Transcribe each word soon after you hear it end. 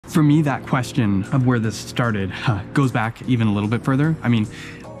For me, that question of where this started goes back even a little bit further. I mean,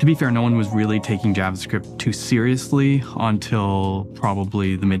 to be fair, no one was really taking JavaScript too seriously until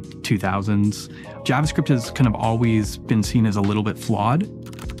probably the mid-2000s. JavaScript has kind of always been seen as a little bit flawed.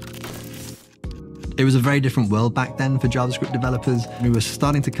 It was a very different world back then for JavaScript developers. We were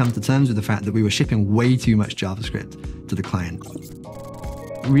starting to come to terms with the fact that we were shipping way too much JavaScript to the client.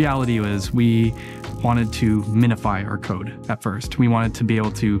 Reality was we wanted to minify our code at first. We wanted to be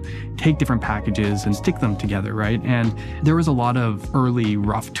able to take different packages and stick them together, right? And there was a lot of early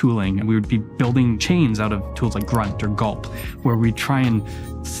rough tooling, and we would be building chains out of tools like Grunt or Gulp, where we try and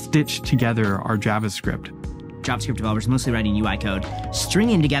stitch together our JavaScript. JavaScript developers mostly writing UI code,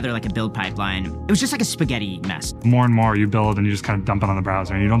 stringing together like a build pipeline. It was just like a spaghetti mess. More and more you build and you just kind of dump it on the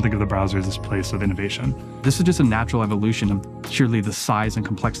browser, and you don't think of the browser as this place of innovation. This is just a natural evolution of surely the size and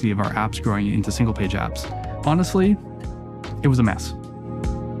complexity of our apps growing into single page apps. Honestly, it was a mess.